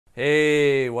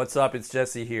Hey, what's up? It's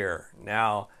Jesse here.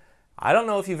 Now, I don't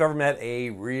know if you've ever met a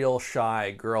real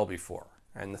shy girl before.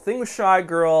 And the thing with shy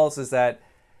girls is that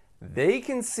they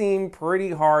can seem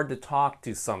pretty hard to talk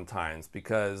to sometimes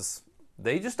because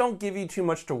they just don't give you too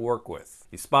much to work with.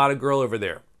 You spot a girl over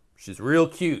there. She's real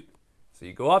cute. So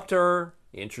you go up to her,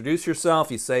 you introduce yourself,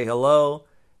 you say hello,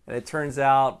 and it turns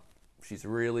out she's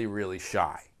really, really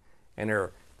shy. And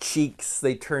her cheeks,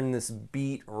 they turn this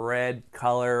beet red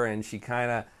color, and she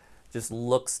kind of just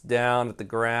looks down at the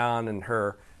ground, and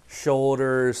her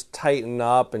shoulders tighten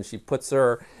up, and she puts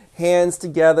her hands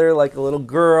together like a little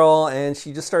girl, and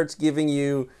she just starts giving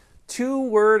you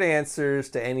two-word answers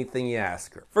to anything you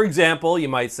ask her. For example, you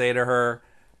might say to her,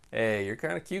 "Hey, you're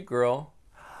kind of cute, girl."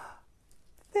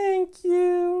 "Thank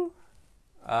you."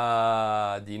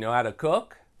 Do you know how to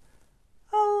cook?"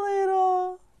 "A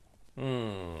little."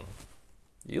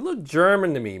 You look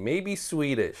German to me, maybe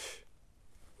Swedish."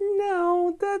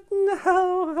 "No,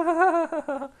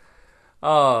 no."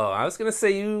 "Oh, I was gonna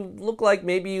say you look like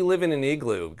maybe you live in an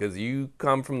igloo because you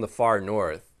come from the far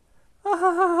north."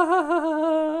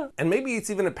 And maybe it's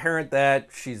even apparent that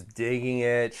she's digging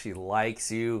it, she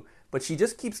likes you, but she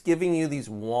just keeps giving you these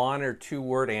one or two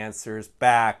word answers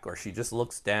back, or she just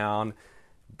looks down,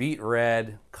 beet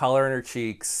red, color in her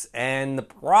cheeks. And the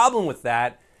problem with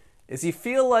that is you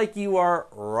feel like you are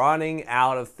running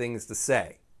out of things to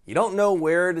say. You don't know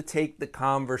where to take the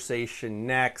conversation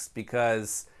next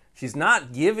because she's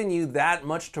not giving you that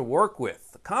much to work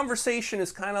with. The conversation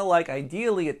is kind of like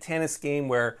ideally a tennis game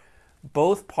where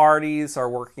both parties are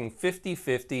working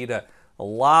 50-50 to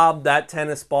lob that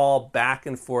tennis ball back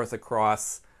and forth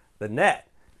across the net.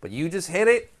 But you just hit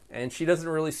it and she doesn't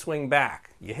really swing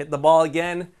back. You hit the ball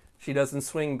again, she doesn't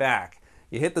swing back.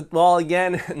 You hit the ball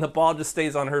again and the ball just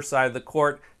stays on her side of the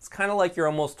court. It's kind of like you're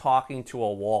almost talking to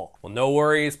a wall. Well, no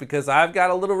worries, because I've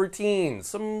got a little routine,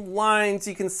 some lines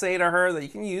you can say to her that you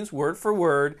can use word for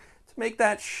word to make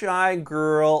that shy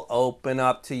girl open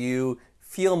up to you,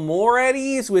 feel more at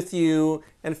ease with you,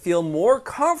 and feel more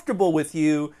comfortable with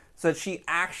you so that she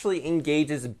actually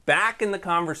engages back in the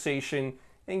conversation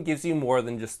and gives you more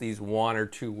than just these one or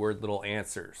two word little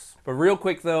answers. But real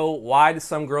quick though, why do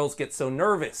some girls get so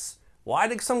nervous? Why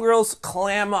do some girls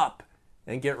clam up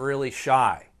and get really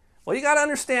shy? Well, you got to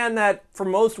understand that for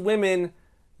most women,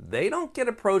 they don't get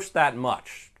approached that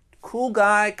much. Cool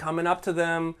guy coming up to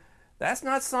them, that's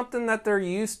not something that they're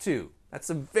used to. That's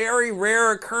a very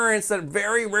rare occurrence that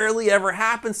very rarely ever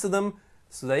happens to them,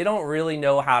 so they don't really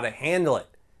know how to handle it.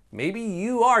 Maybe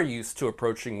you are used to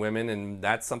approaching women and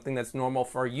that's something that's normal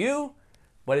for you,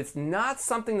 but it's not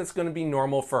something that's going to be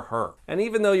normal for her. And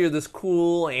even though you're this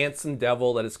cool, handsome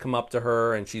devil that has come up to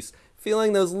her and she's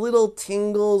feeling those little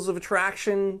tingles of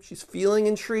attraction, she's feeling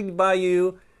intrigued by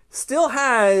you, still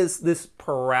has this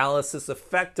paralysis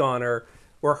effect on her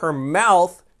where her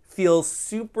mouth feels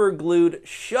super glued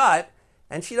shut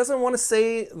and she doesn't want to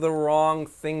say the wrong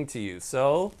thing to you.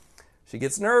 So she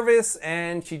gets nervous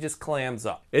and she just clams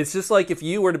up. It's just like if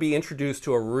you were to be introduced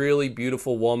to a really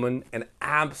beautiful woman, an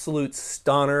absolute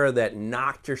stunner that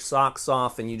knocked your socks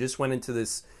off, and you just went into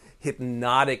this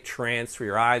hypnotic trance where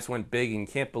your eyes went big and you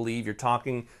can't believe you're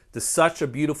talking to such a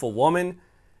beautiful woman.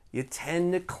 You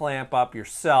tend to clamp up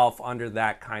yourself under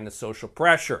that kind of social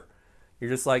pressure. You're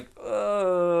just like,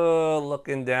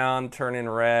 looking down, turning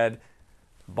red,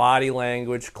 body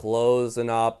language closing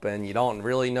up, and you don't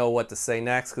really know what to say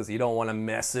next because you don't want to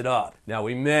mess it up. Now,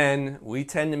 we men, we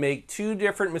tend to make two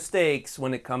different mistakes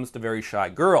when it comes to very shy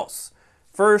girls.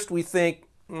 First, we think,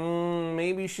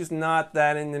 maybe she's not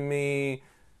that into me.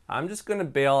 I'm just going to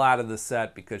bail out of the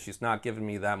set because she's not giving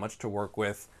me that much to work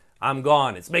with. I'm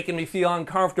gone. It's making me feel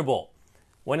uncomfortable.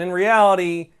 When in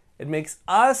reality, it makes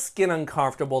us get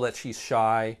uncomfortable that she's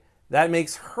shy. That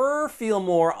makes her feel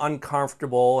more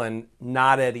uncomfortable and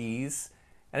not at ease,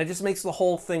 and it just makes the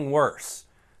whole thing worse.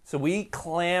 So we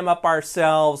clam up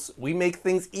ourselves, we make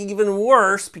things even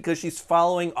worse because she's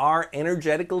following our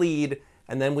energetic lead,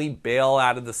 and then we bail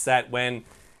out of the set when,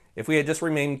 if we had just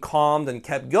remained calm and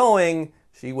kept going,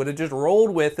 she would have just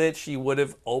rolled with it, she would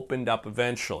have opened up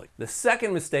eventually. The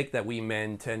second mistake that we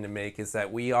men tend to make is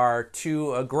that we are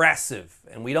too aggressive,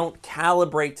 and we don't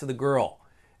calibrate to the girl.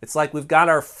 It's like we've got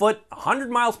our foot 100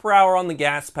 miles per hour on the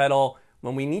gas pedal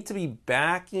when we need to be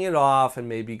backing it off and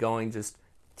maybe going just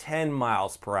 10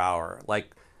 miles per hour.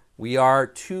 Like we are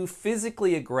too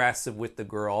physically aggressive with the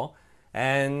girl,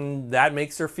 and that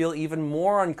makes her feel even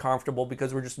more uncomfortable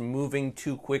because we're just moving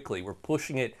too quickly. We're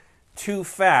pushing it too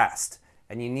fast,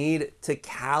 and you need to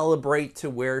calibrate to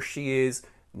where she is,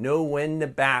 know when to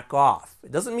back off.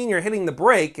 It doesn't mean you're hitting the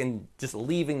brake and just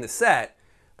leaving the set,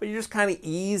 but you're just kind of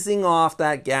easing off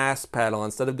that gas pedal.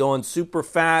 Instead of going super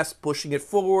fast, pushing it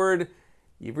forward,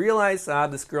 you realize,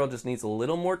 this girl just needs a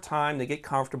little more time to get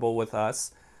comfortable with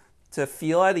us, to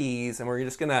feel at ease, and we're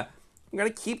gonna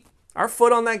keep our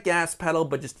foot on that gas pedal,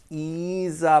 but just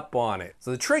ease up on it.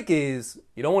 So the trick is,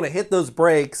 you don't want to hit those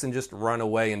brakes and just run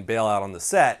away and bail out on the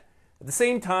set. At the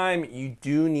same time, you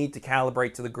do need to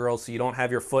calibrate to the girl so you don't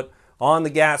have your foot on the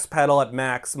gas pedal at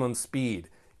maximum speed.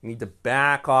 You need to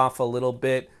back off a little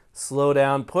bit, slow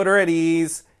down, put her at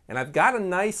ease, and I've got a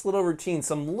nice little routine,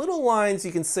 some little lines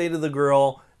you can say to the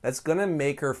girl that's gonna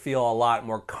make her feel a lot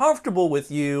more comfortable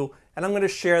with you, and I'm gonna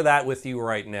share that with you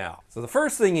right now. So the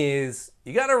first thing is,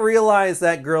 you gotta realize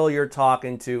that girl you're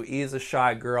talking to is a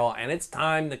shy girl, and it's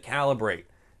time to calibrate.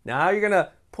 Now you're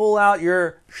gonna pull out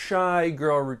your shy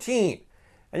girl routine,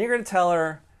 and you're gonna tell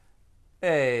her,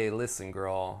 hey, listen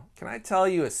girl, can I tell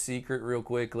you a secret real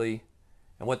quickly?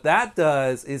 And what that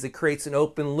does is it creates an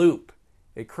open loop.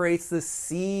 It creates the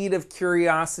seed of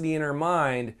curiosity in her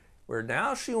mind where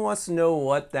now she wants to know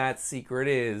what that secret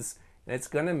is, and it's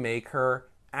gonna make her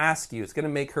ask you. It's gonna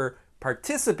make her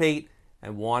participate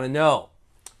and wanna know.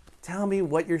 Tell me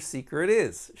what your secret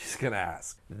is, she's gonna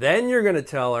ask. Then you're gonna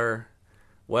tell her,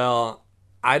 well,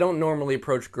 I don't normally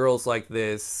approach girls like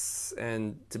this,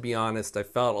 and to be honest, I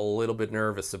felt a little bit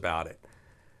nervous about it.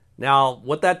 Now,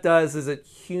 what that does is it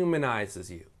humanizes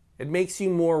you. It makes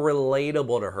you more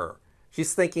relatable to her.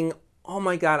 She's thinking, oh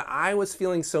my God, I was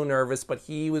feeling so nervous, but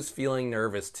he was feeling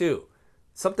nervous too.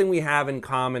 Something we have in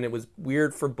common. It was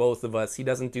weird for both of us. He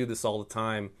doesn't do this all the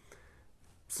time.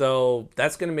 So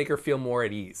that's gonna make her feel more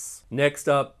at ease. Next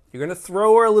up, you're gonna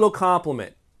throw her a little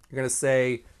compliment. You're gonna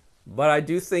say, but I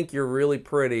do think you're really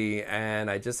pretty, and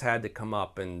I just had to come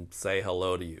up and say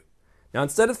hello to you. Now,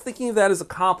 instead of thinking of that as a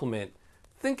compliment,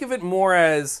 think of it more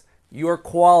as, you're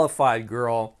qualified,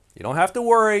 girl. You don't have to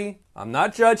worry. I'm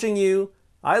not judging you.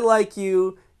 I like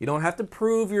you. You don't have to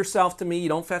prove yourself to me. You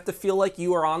don't have to feel like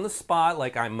you are on the spot,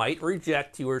 like I might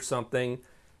reject you or something.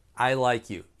 I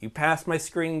like you. You passed my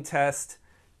screening test.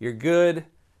 You're good.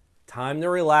 Time to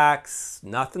relax.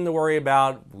 Nothing to worry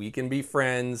about. We can be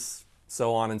friends.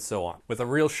 So on and so on. With a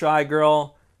real shy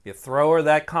girl, you throw her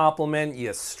that compliment.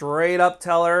 You straight up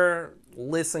tell her,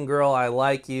 listen girl, I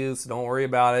like you, so don't worry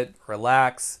about it.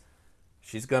 Relax.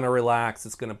 She's gonna relax.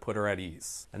 It's gonna put her at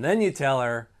ease. And then you tell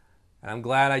her, I'm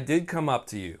glad I did come up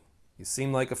to you. You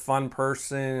seem like a fun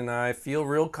person, and I feel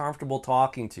real comfortable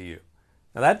talking to you.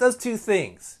 Now that does two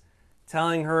things.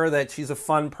 Telling her that she's a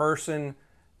fun person,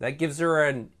 that gives her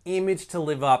an image to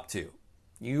live up to.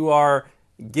 You are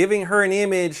giving her an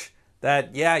image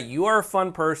that, yeah, you are a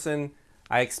fun person.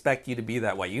 I expect you to be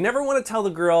that way. You never want to tell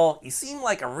the girl, you seem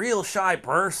like a real shy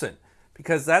person,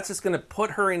 because that's just going to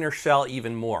put her in her shell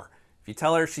even more. If you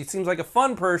tell her she seems like a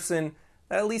fun person,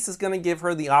 that at least is going to give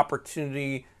her the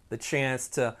opportunity, the chance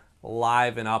to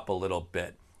liven up a little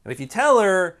bit. And if you tell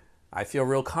her, I feel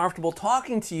real comfortable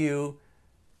talking to you,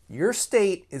 your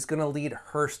state is going to lead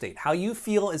her state. How you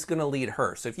feel is going to lead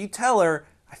her. So if you tell her,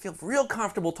 I feel real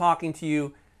comfortable talking to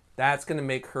you, that's going to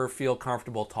make her feel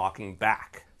comfortable talking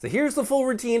back. So here's the full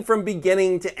routine from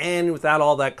beginning to end without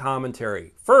all that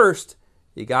commentary. First,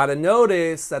 you got to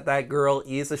notice that that girl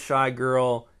is a shy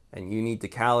girl and you need to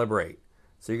calibrate.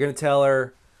 So you're going to tell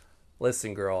her,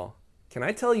 listen girl, can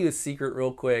I tell you a secret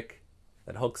real quick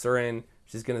that hooks her in?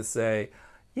 She's going to say,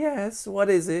 yes, what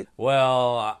is it?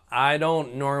 Well, I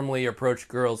don't normally approach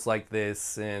girls like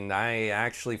this, and I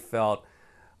actually felt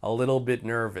a little bit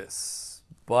nervous,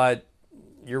 but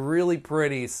you're really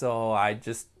pretty, so I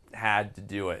just had to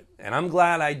do it. And I'm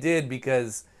glad I did,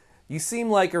 because you seem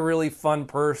like a really fun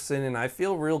person and I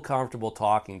feel real comfortable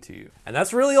talking to you. And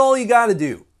that's really all you gotta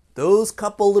do. Those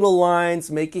couple little lines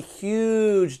make a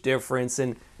huge difference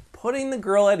in putting the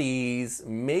girl at ease,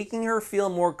 making her feel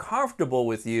more comfortable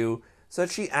with you, so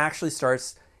that she actually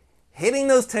starts hitting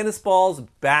those tennis balls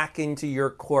back into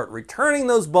your court, returning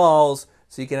those balls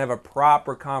so you can have a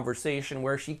proper conversation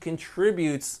where she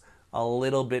contributes a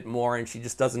little bit more and she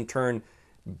just doesn't turn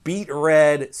beet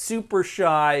red, super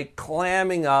shy,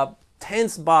 clamming up,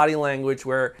 tense body language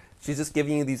where she's just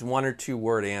giving you these 1 or 2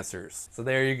 word answers. So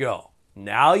there you go.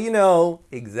 Now you know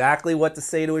exactly what to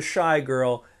say to a shy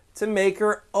girl to make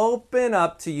her open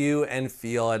up to you and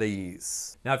feel at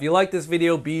ease. Now if you like this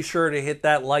video, be sure to hit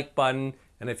that like button,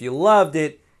 and if you loved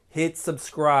it, hit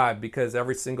subscribe, because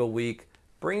every single week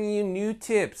bringing you new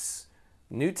tips,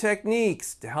 new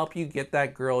techniques to help you get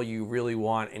that girl you really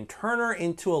want and turn her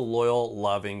into a loyal,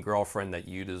 loving girlfriend that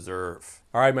you deserve.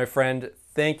 All right, my friend,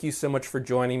 thank you so much for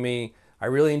joining me. I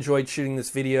really enjoyed shooting this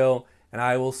video, and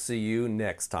I will see you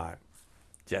next time.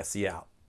 Jesse out.